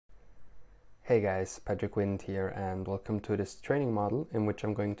Hey guys, Patrick Wind here and welcome to this training model in which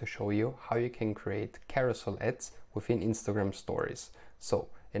I'm going to show you how you can create carousel ads within Instagram stories. So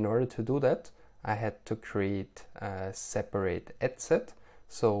in order to do that, I had to create a separate ad set.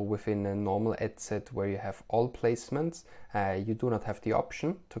 So within a normal ad set where you have all placements, you do not have the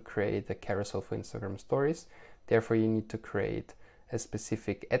option to create a carousel for Instagram stories. Therefore you need to create a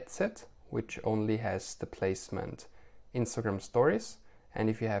specific ad set which only has the placement Instagram stories. And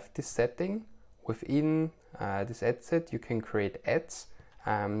if you have this setting, within this ad set, you can create ads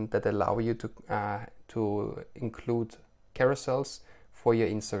that allow you to include carousels for your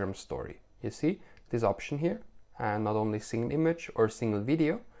Instagram story. You see this option here, not only single image or single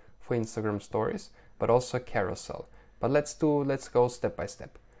video for Instagram stories, but also carousel. But let's go step by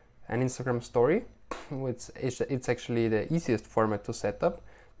step. An Instagram story, it's actually the easiest format to set up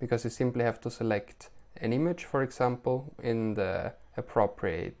because you simply have to select an image, for example, in the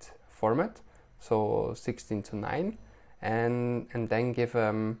appropriate format, so 16:9, and then give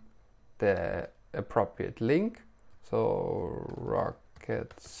the appropriate link, so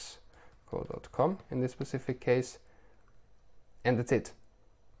rocketsco.com in this specific case, and that's it.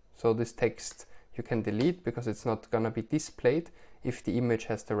 So this text you can delete because it's not gonna be displayed if the image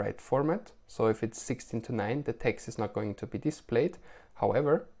has the right format. So if it's 16:9, the text is not going to be displayed.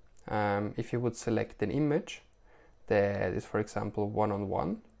 However, if you would select an image that is, for example,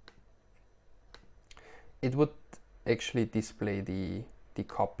 1:1, it would actually display the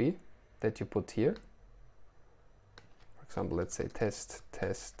copy that you put here. For example, let's say test.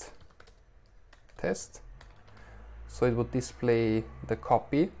 So it would display the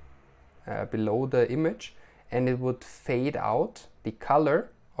copy below the image, and it would fade out the color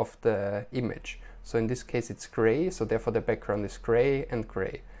of the image. So in this case it's gray, so therefore the background is gray and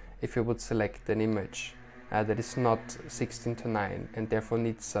gray. If you would select an image that is not 16:9 and therefore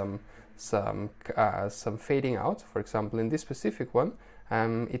needs some fading out, for example in this specific one,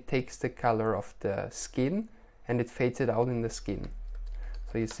 it takes the color of the skin and it fades it out in the skin.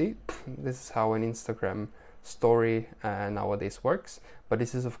 So you see, this is how an Instagram story nowadays works, but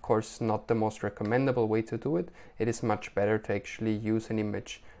this is of course not the most recommendable way to do it. It is much better to actually use an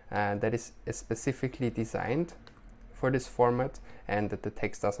image that is specifically designed for this format and that the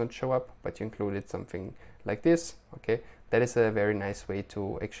text doesn't show up, but you included something like this. Okay, that is a very nice way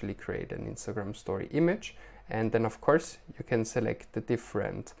to actually create an Instagram story image. And then of course you can select the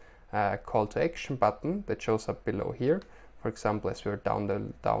different call to action button that shows up below here. For example, as we're down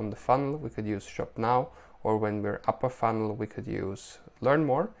the funnel, we could use shop now, or when we're upper funnel, we could use learn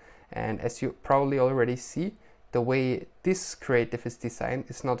more. And as you probably already see, the way this creative is designed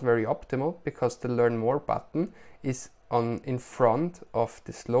is not very optimal because the learn more button is in front of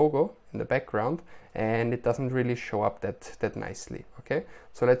this logo in the background, and it doesn't really show up that nicely. Okay,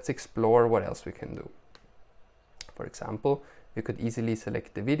 so let's explore what else we can do. For example, we could easily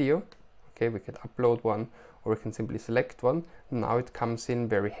select the video. Okay, we could upload one, or we can simply select one. Now it comes in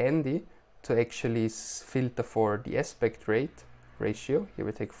very handy to actually filter for the aspect ratio. Here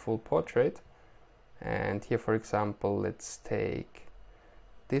we take full portrait, and here, for example, let's take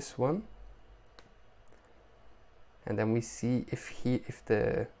this one, and then we see if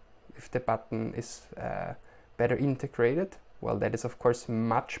the button is better integrated. Well, that is of course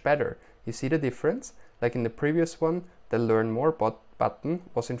much better. You see the difference? Like in the previous one, the learn more button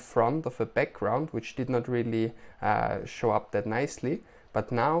was in front of a background which did not really show up that nicely.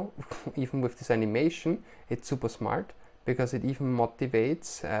 But now, even with this animation, it's super smart because it even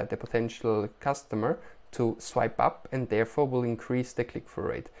motivates the potential customer to swipe up and therefore will increase the click-through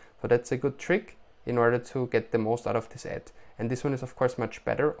rate. So that's a good trick in order to get the most out of this ad. And this one is of course much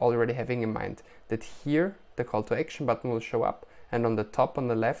better, already having in mind that here the call to action button will show up, and on the top on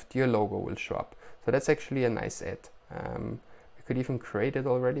the left your logo will show up. So that's actually a nice ad. We could even create it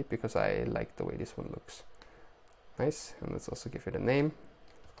already because I like the way this one looks. Nice. And let's also give it a name.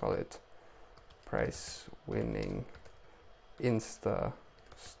 Call it prize winning Insta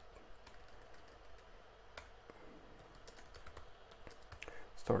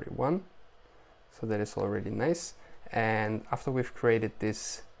story 1. So that is already nice. And after we've created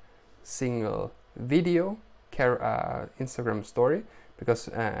this single video Instagram story, because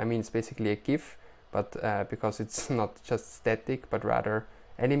I mean it's basically a GIF, but because it's not just static but rather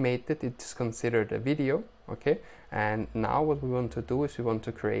animated, it's considered a video. Okay, and now what we want to do is we want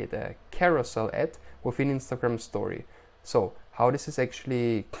to create a carousel ad within Instagram story. So how this is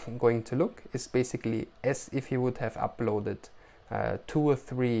actually going to look is basically as if you would have uploaded two or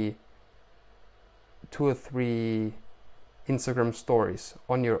three Instagram stories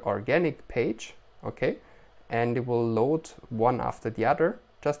on your organic page. Okay, and it will load one after the other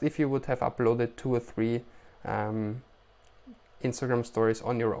just if you would have uploaded 2 or 3 Instagram stories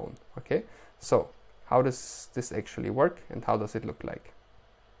on your own. Okay, so how does this actually work and how does it look like?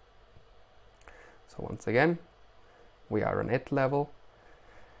 So once again, we are on ad level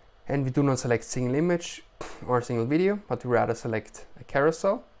and we do not select single image or single video, but we rather select a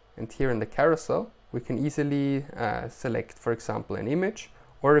carousel. And here in the carousel, we can easily select, for example, an image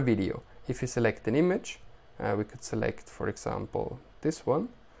or a video. If you select an image, we could select, for example, this one,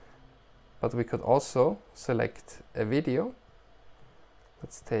 but we could also select a video.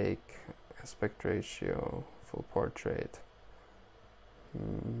 Let's take aspect ratio, full portrait.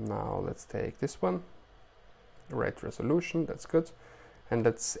 Now let's take this one, right resolution, that's good. And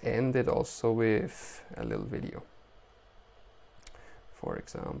let's end it also with a little video. For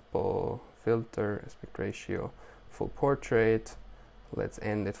example, filter, aspect ratio, full portrait. Let's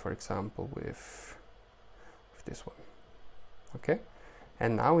end it, for example, with this one. Okay,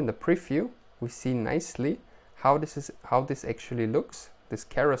 and now in the preview, we see nicely how this actually looks. This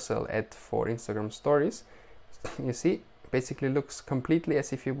carousel ad for Instagram stories, you see, basically looks completely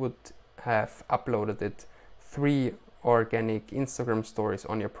as if you would have uploaded it 3 organic Instagram stories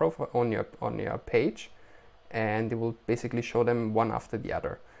on your profile, on your page, and it will basically show them one after the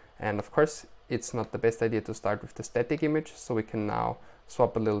other. And of course, it's not the best idea to start with the static image, so we can now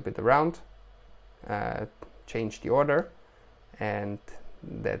swap a little bit around, change the order, and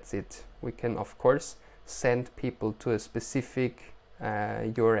that's it. We can of course send people to a specific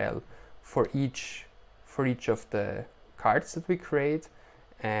URL for each of the cards that we create,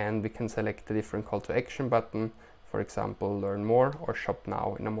 and we can select a different call to action button, for example, learn more or shop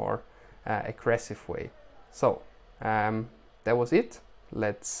now, in a more aggressive way. So that was it.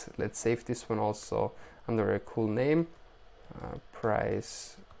 Let's save this one also under a cool name,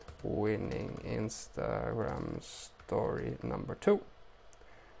 prize winning Instagram story number 2.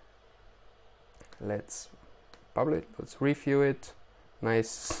 Let's publish, let's review it.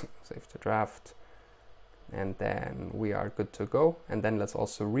 Nice, save the draft, and then we are good to go. And then let's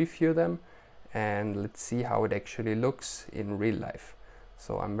also review them and let's see how it actually looks in real life.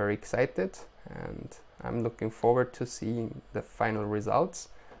 So I'm very excited and I'm looking forward to seeing the final results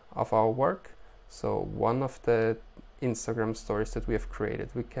of our work. So one of the Instagram stories that we have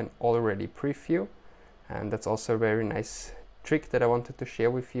created, we can already preview, and that's also a very nice trick that I wanted to share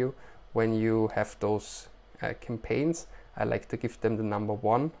with you. When you have those campaigns, I like to give them the number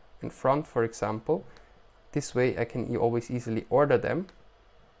 1 in front, for example. This way I can always easily order them.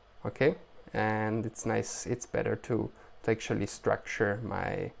 Okay, and it's nice, it's better to actually structure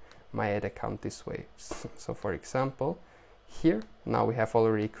my ad account this way. So for example, here now we have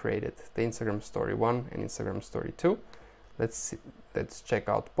already created the Instagram story 1 and Instagram story 2. Let's check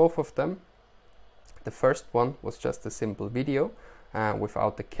out both of them. The first one was just a simple video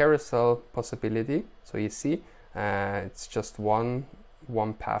without the carousel possibility. So you see, it's just one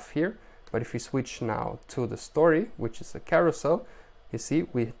path here. But if we switch now to the story, which is a carousel, you see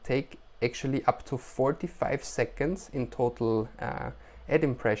we take actually up to 45 seconds in total ad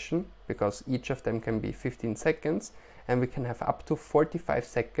impression, because each of them can be 15 seconds, and we can have up to 45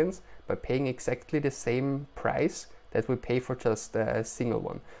 seconds by paying exactly the same price that we pay for just a single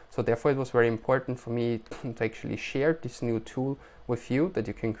one. So therefore it was very important for me to actually share this new tool with you, that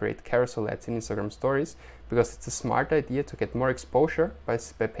you can create carousel ads in Instagram stories, because it's a smart idea to get more exposure by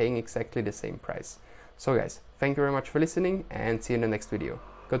paying exactly the same price. So guys, thank you very much for listening and see you in the next video.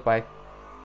 Goodbye.